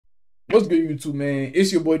What's good, YouTube, man?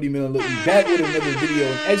 It's your boy dMillionaire back with another video.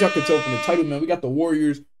 And as y'all can tell from the title, man, we got the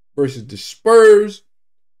Warriors versus the Spurs.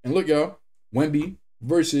 And look, y'all, Wemby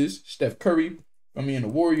versus Steph Curry. I mean, the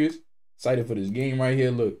Warriors. Excited for this game right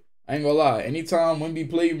here. Look, I ain't gonna lie. Anytime Wemby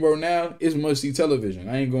play, bro, now it's must-see television.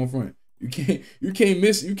 I ain't going front. You can't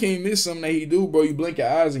miss something that he do, bro. You blink your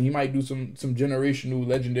eyes and he might do some generational,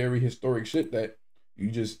 legendary, historic shit that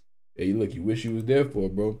you just, hey, look, you wish you was there for,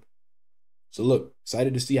 bro. So look,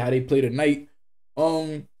 excited to see how they play tonight.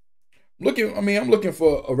 I'm looking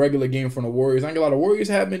for a regular game from the Warriors. I think a lot of Warriors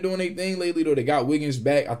have been doing their thing lately, though. They got Wiggins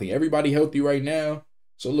back. I think everybody healthy right now.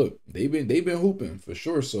 So look, they've been hooping for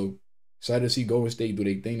sure. So excited to see Golden State do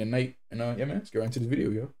their thing tonight. And yeah, man, let's get right into this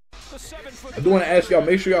video, yo. I do want to ask y'all,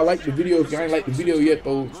 make sure y'all like the video. If y'all ain't like the video yet,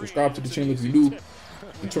 though, subscribe to the channel if you do,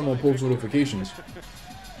 and turn on post notifications.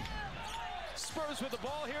 Spurs with the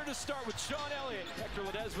ball here to start with Sean Elliott, Hector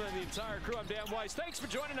Ledesma, and the entire crew. I'm Dan Weiss. Thanks for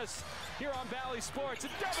joining us here on Valley Sports.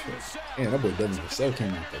 And Devin Vassell. Man, that boy Devin Vassell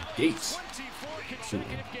came out the gates. I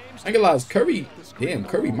ain't gonna lie, Curry. Damn,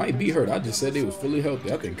 Curry might be hurt. I just said they was fully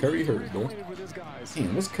healthy. I think Curry hurt, bro.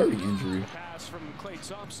 Damn, what's Curry injury? From Klay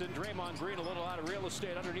Thompson, Draymond Green a little out of real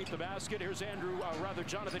estate underneath the basket. Here's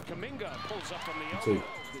Jonathan Kuminga pulls up from the elbow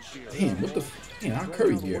this year. Damn, what the? Damn, how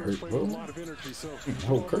Curry get hurt, bro? The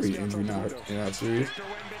whole Curry injury not serious.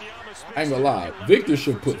 I ain't gonna lie, Victor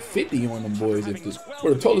should put 50 on them boys. If this,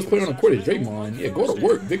 for the tallest player on the court is Draymond, yeah, go to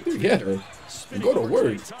work, Victor. Yeah, go to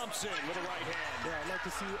work.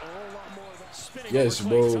 Yes,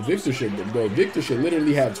 bro. Victor should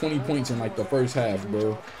literally have 20 points in like the first half,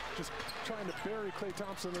 bro. Trying to bury Klay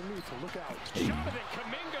Thompson underneath, so look out. Jonathan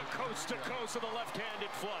Kuminga coast to coast with a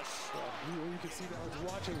left-handed flush. You can see that I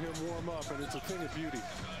was watching him warm up, and it's a thing of beauty.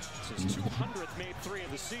 This is his 200th made three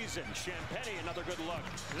of the season. Champagny, another good look.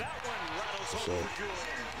 That one rattles over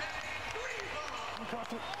Julian.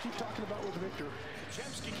 Keep talking about with Victor.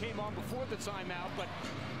 Jemski came on before the timeout, but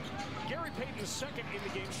Gary Payton's second in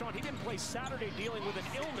the game. Sean, he didn't play Saturday dealing with an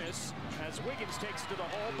illness as Wiggins takes it to the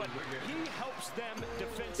hole, but he helps them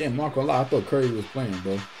defensively. Damn, not gonna lie, I thought Curry was playing,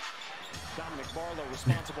 bro. Dominic Barlow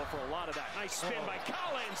responsible for a lot of that. Nice spin by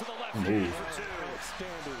Collins to the left hand for two.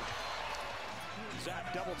 Outstanding.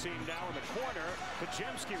 Zach double team now in the corner.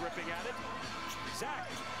 Pajemski ripping at it. Zach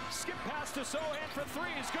skip past to Sohan for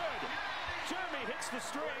three is good. Jeremy hits the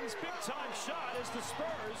strings. Big time shot as the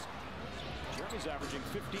Spurs. Jeremy's averaging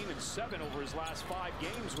 15 and 7 over his last 5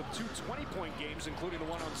 games with 2 20-point games, including the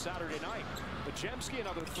one on Saturday night. Pajemski,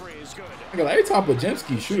 another three is good. Every time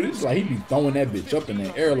Pajemski shoot, it's like he be throwing that bitch up in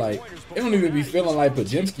the air. Like, it don't even be feeling like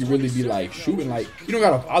Pajemski really be like shooting. Like, you don't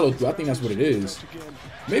gotta follow through. I think that's what it is.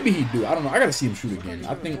 Maybe he do. I don't know. I gotta see him shoot again.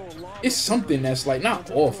 I think it's something that's like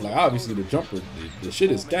not off. Like, obviously the jumper, the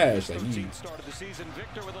shit is cash. Like,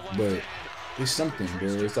 but it's something, bro.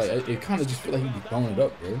 It's like it kind of just feel like he be throwing it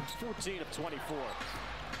up, bro. 14 of 24.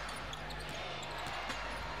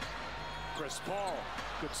 Chris Paul,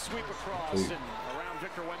 good sweep across and around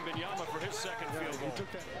Victor Wembanyama for his second field goal.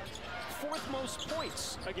 4th most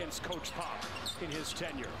points against Coach Pop in his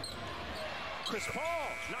tenure. Chris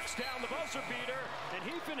Paul knocks down the buzzer beater, and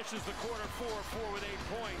he finishes the quarter 4-4 with 8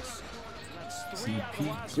 points. That's 3 out of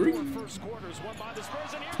the last 4 first quarters won by the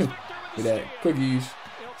Spurs, and here's Victor with the that cookies.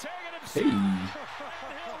 Hey.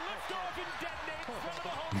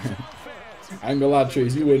 I ain't gonna lie,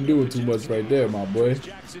 Trace, you wasn't doing too much right there, my boy.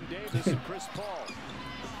 Jackson Davis and Chris Paul.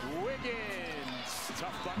 Wiggins.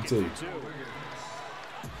 Tough bucket for 2.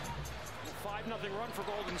 5-0 run for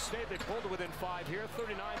Golden State. They pulled it within 5 here.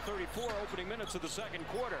 39-34 opening minutes of the second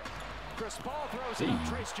quarter. Chris Paul throws out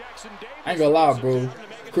Trace Jackson Davis. I ain't gonna lie, bro.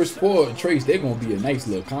 Chris Paul and Trace, they're gonna be a nice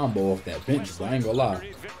little combo off that bench, but I ain't gonna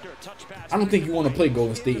lie. I don't think you want to play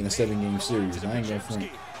Golden State in a 7-game series. I ain't gonna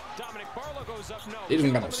front. They just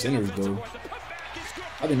don't got no centers, though.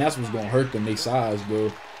 I think that's what's gonna hurt them, they size,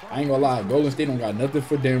 bro. I ain't gonna lie, Golden State don't got nothing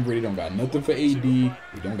for Denver. They don't got nothing for AD. They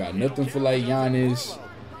don't got nothing for like Giannis.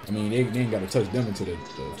 I mean, they ain't got to touch them into the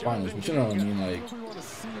finals, but you know what I mean, like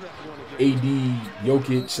AD,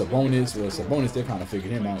 Jokic, Sabonis. Well, Sabonis, they kind of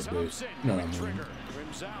figured him out, but you know what I mean.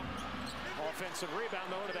 Offensive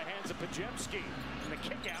rebound though to the hands of Pajemski, and the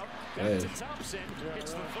kick out back to Thompson.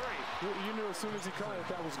 Hits the three. You knew as soon as he caught it,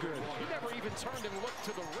 that was good. He never even turned and looked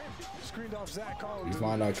to the rim. Screened off Zach Collins. You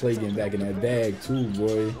find out Klay getting back in that bag too,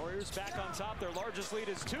 boy. Warriors back on top. Their largest lead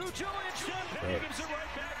is 2. Julian Champagny gives it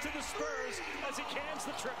right back to the Spurs as he cans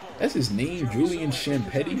the triple. That's his name, Julian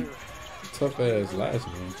Champagny. Tough ass last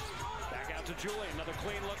man. Back out to Julian. Another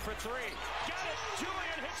clean look for 3. Got it.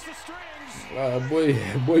 Julian hits the strings.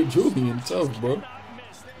 Boy, Julian tough, bro.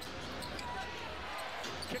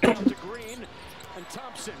 Kick out to Green. And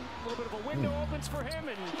Thompson, a little bit of a window opens for him,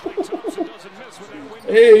 and Klay Thompson doesn't miss with that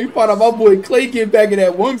window. Hey, you found out my boy Klay get back in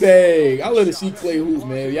that one bag. I let it see Klay hoop,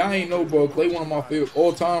 man. Y'all ain't know, bro. Klay one of my favorite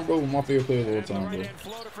all time, bro. One of my favorite players all time, bro.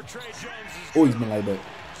 Always been like that.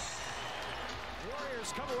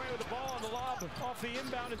 Warriors come away with the ball on the lob off the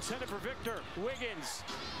inbound intended for Victor. Wiggins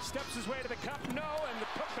steps his way to the cup, no, and the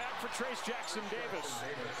putback for Trace Jackson Davis.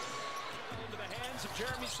 Into the hands of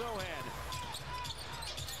Jeremy Sohan.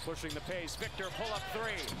 Pushing the pace, Victor pull up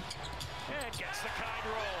three. And gets the kind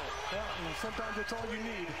roll. Yeah, sometimes that's all you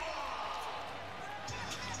need.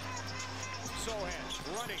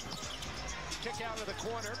 Sohan running. Kick out of the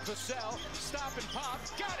corner. Vassell, stop and pop.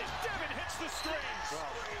 Got it. Devin hits the strings.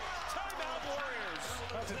 Timeout Warriors.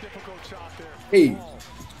 That's a difficult shot there. Hey,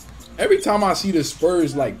 every time I see the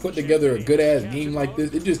Spurs like put together a good ass game like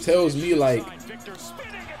this, it just tells me like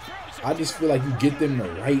I just feel like you get them the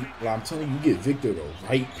right. Like I'm telling you, you get Victor the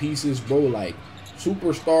right pieces, bro. Like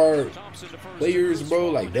superstar players, bro.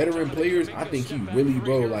 Like veteran players. I think he really,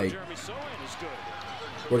 bro. Like,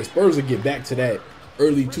 bro, the Spurs will get back to that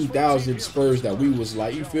early 2000s Spurs that we was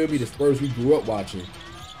like. You feel me? The Spurs we grew up watching.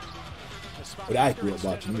 But I grew up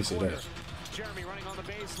watching. Let me say that. Jeremy running on the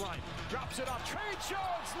baseline. Drops it off. Trey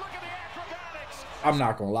Jones. Look at the acrobatics. I'm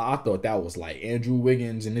not gonna lie. I thought that was like Andrew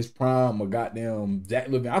Wiggins in his prime or goddamn Zach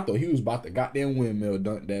LaVine. I thought he was about to goddamn windmill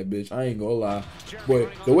dunk that bitch. I ain't gonna lie.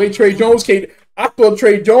 But the way Trey Jones came, I thought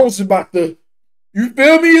Trey Jones was about to, you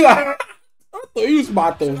feel me? Like, I thought he was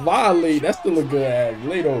about to violate. That's still a good ass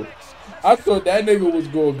play though. I thought that nigga was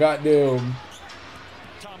going goddamn.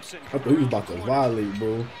 I thought he was about to violate,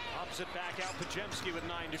 bro. Opposite back out. Pajemski with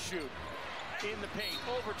 9 to shoot. In the paint,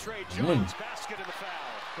 over Trey Jones, basket in the foul.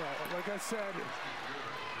 Yeah, like I said,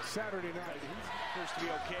 Saturday night. First to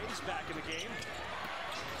be okay, he's back in the game.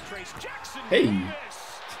 Trace Jackson. Hey. With a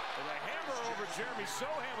hammer over Jeremy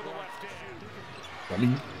Sohan with the left hand. I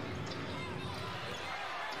mean,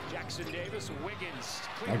 Jackson Davis, Wiggins,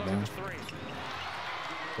 Knock down. Cleveland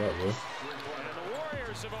 3. that bro. And the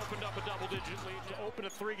Warriors have opened up a double-digit lead to open a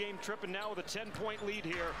 3-game trip, and now with a 10-point lead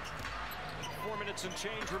here. 4 minutes and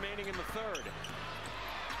change remaining in the third.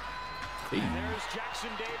 Hey. There's Jackson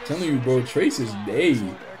Davis. Telling you, bro, Trace is hey.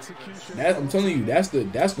 I'm telling you, that's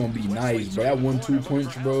gonna be nice, bro. That 1-2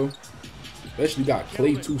 punch, bro. Especially got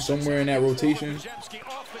Klay too somewhere in that rotation.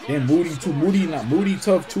 Then Moody too. Moody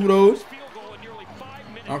tough too though.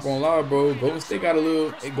 Not gonna lie, bro. Golden State got a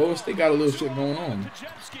little shit going on.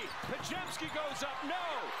 Pajemski goes up. No.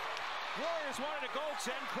 Warriors wanted a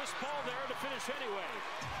goaltend. Chris Paul there to finish anyway.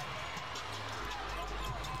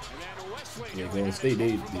 Yeah, Golden State,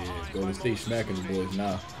 Golden State smacking the boys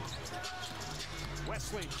now.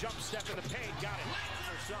 Wesley jump step in the paint, got it.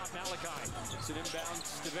 Shot Malachi. It's an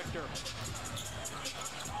inbounds to Victor.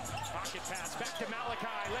 Pocket pass back to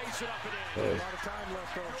Malachi, lays it up and in. A lot of time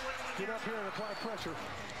left though. Get up here and apply pressure.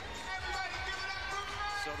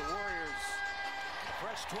 So the Warriors,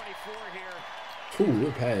 fresh 24 here. Ooh,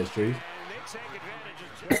 good pass, Trace. And they take advantage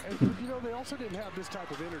of And, you know, they also didn't have this type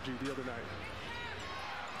of energy the other night.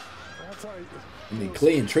 That's how I mean,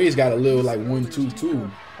 Klay and Trace got a little like 1-2-2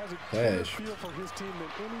 pass. Feel for his team than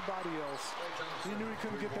anybody else. He knew he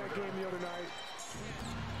couldn't get that game the other night.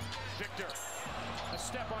 Victor, a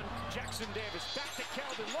step on Jackson Davis, back to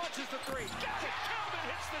Keldon, launches the three, got it, Keldon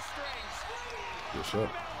hits the strings. Good shot.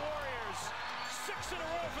 Warriors, 6 in a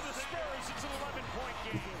row for the Spurs, it's an 11-point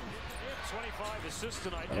game. 25 assists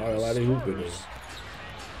tonight. A lot of hooping though.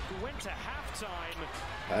 Who went to halftime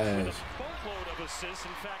Pass. with a boatload of assists.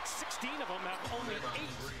 In fact, 16 of them have only 8.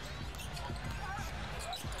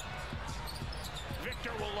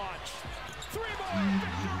 Victor will launch. 3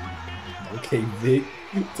 more. Okay, Vic.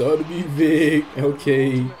 Talk to me, Vic.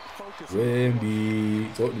 Okay.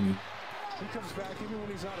 Wemby. Talk to me. He comes back even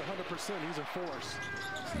when he's not 100%. He's a force.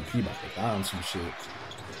 CP about to down some shit.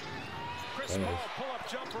 Chris Paul pull-up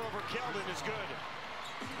jumper over Keldon is good.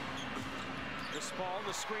 Chris Paul,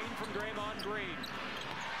 the screen from Draymond Green.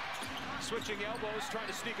 Switching elbows, trying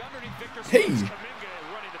to sneak underneath Victor. Hey! Kuminga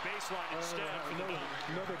running the baseline instead for the dunk.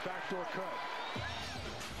 Another backdoor cut.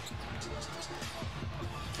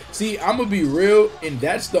 See, I'm gonna be real, and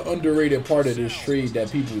that's the underrated part of this trade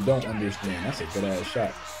that people don't understand. That's a good ass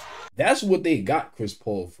shot. That's what they got Chris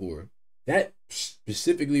Paul for. That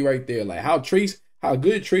specifically right there, like how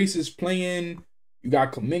good Trace is playing. You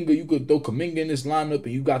got Kuminga. You could throw Kuminga in this lineup,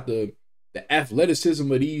 and you got the athleticism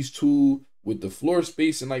of these two with the floor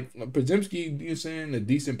space, and like Pajemski, you know what I'm saying, a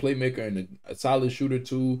decent playmaker and a solid shooter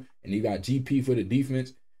too, and you got GP for the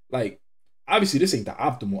defense. Like, obviously this ain't the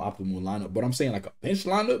optimal lineup, but I'm saying like a bench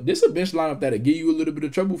lineup, this is a bench lineup that'll give you a little bit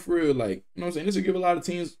of trouble for real. Like, you know what I'm saying, this will give a lot of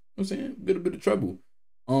teams, you know what I'm saying, a little bit of trouble.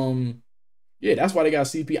 Yeah, that's why they got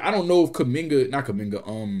CP. I don't know if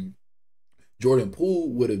Jordan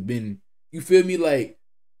Poole would have been, you feel me, like,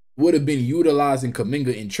 would have been utilizing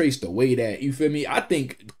Kuminga and Trace the way that, you feel me? I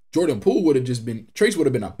think Jordan Poole would have just been, Trace would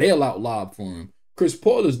have been a bailout lob for him. Chris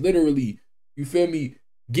Paul is literally, you feel me,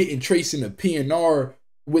 getting Trace in the PNR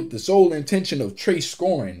with the sole intention of Trace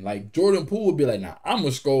scoring. Like, Jordan Poole would be like, nah, I'm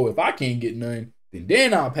going to score. If I can't get none,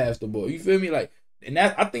 then I'll pass the ball. You feel me? Like, and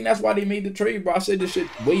that, I think that's why they made the trade, bro. I said this shit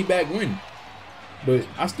way back when. But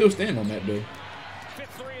I still stand on that, though.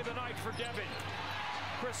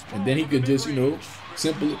 And then he could just, you know,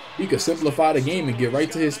 he could simplify the game and get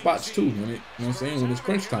right to his spots, too, when it, you know what I'm saying, when it's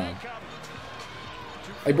crunch time.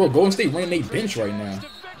 Like, bro, Golden State running their bench right now.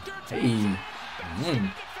 Hey,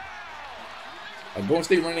 like, Golden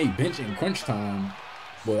State running their bench in crunch time.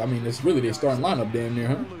 But, I mean, it's really their starting lineup damn near,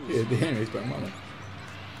 huh? Yeah, damn, they starting lineup.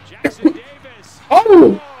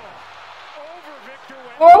 Oh!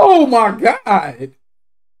 Oh, my God. That is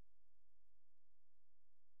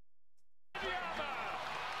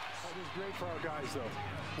great for our guys, though.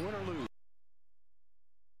 Win or lose.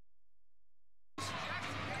 You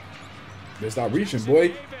better stop reaching,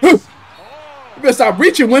 boy. You better stop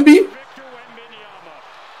reaching, Wemby. You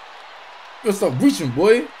better stop reaching,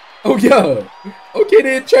 boy. Oh, yeah. Okay,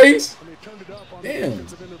 then, Trace. Damn.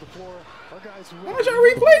 Why don't y'all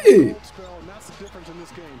replay it?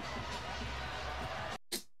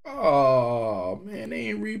 Oh, man, they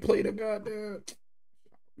ain't replay the goddamn.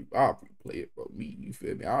 I'll replay it, bro. Me, you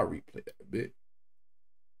feel me? I'll replay that a bit.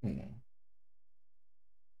 Hold on.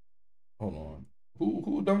 Hold on.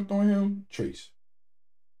 Who dunked on him? Trace.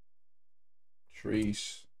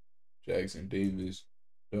 Trace Jackson Davis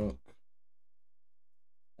dunk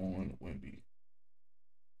on Wemby.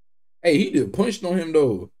 Hey, he did punched on him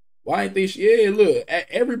though. Why ain't they? Yeah, look,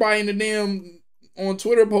 everybody in the damn on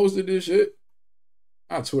Twitter posted this shit.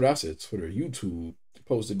 Not Twitter, I said Twitter. YouTube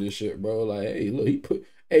posted this shit, bro. Like, hey, look,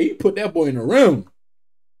 he put that boy in the rim.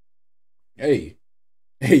 He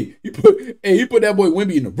put that boy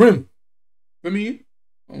Wemby in the rim. For me,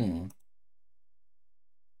 hold on.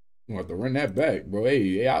 I'm gonna have to run that back, bro.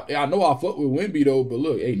 Hey, I know I fuck with Wemby though, but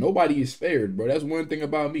look, hey, nobody is spared, bro. That's one thing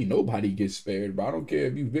about me. Nobody gets spared, bro. I don't care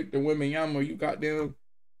if you Victor Wembanyama or you goddamn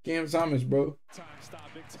Cam Thomas, bro.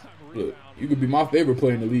 Look, you could be my favorite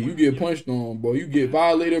player in the league. You get punched on, bro. You get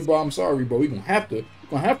violated, bro. I'm sorry, bro. We gonna have to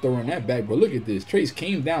run that back, bro. Look at this. Trace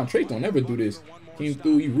came down. Trace don't ever do this. Came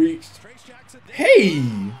through. He reached. Hey.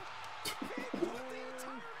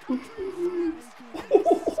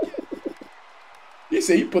 He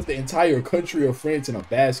said he put the entire country of France in a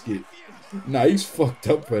basket. Nah, he's fucked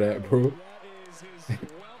up for that, bro.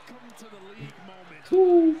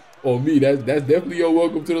 Oh, me, that's definitely your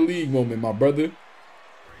welcome to the league moment, my brother.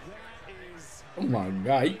 Oh my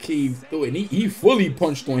God, he came through and he fully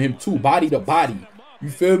punched on him too, body to body. You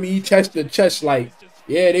feel me? He chest to chest, like,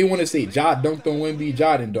 yeah, they want to say Ja dunked on Wemby.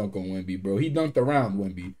 Ja didn't dunk on Wemby, bro. He dunked around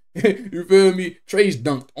Wemby. You feel me? Trace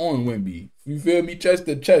dunked on Wemby. You feel me? Chest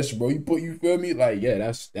to chest, bro. You feel me? Like, yeah,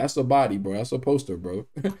 that's a body, bro. That's a poster, bro.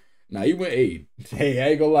 Nah, he went, hey, I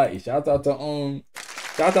ain't gonna lie. Shout out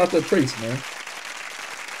to Trace, man.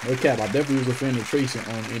 No cap. I definitely was a fan of Trace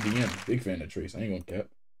in Indiana. Big fan of Trace. I ain't gonna cap.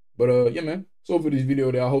 But yeah, man. So for this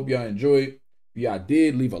video there, I hope y'all enjoyed. If y'all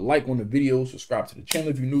did, leave a like on the video, subscribe to the channel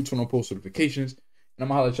if you're new, turn on post notifications, and I'm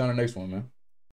gonna holler at y'all in the next one, man.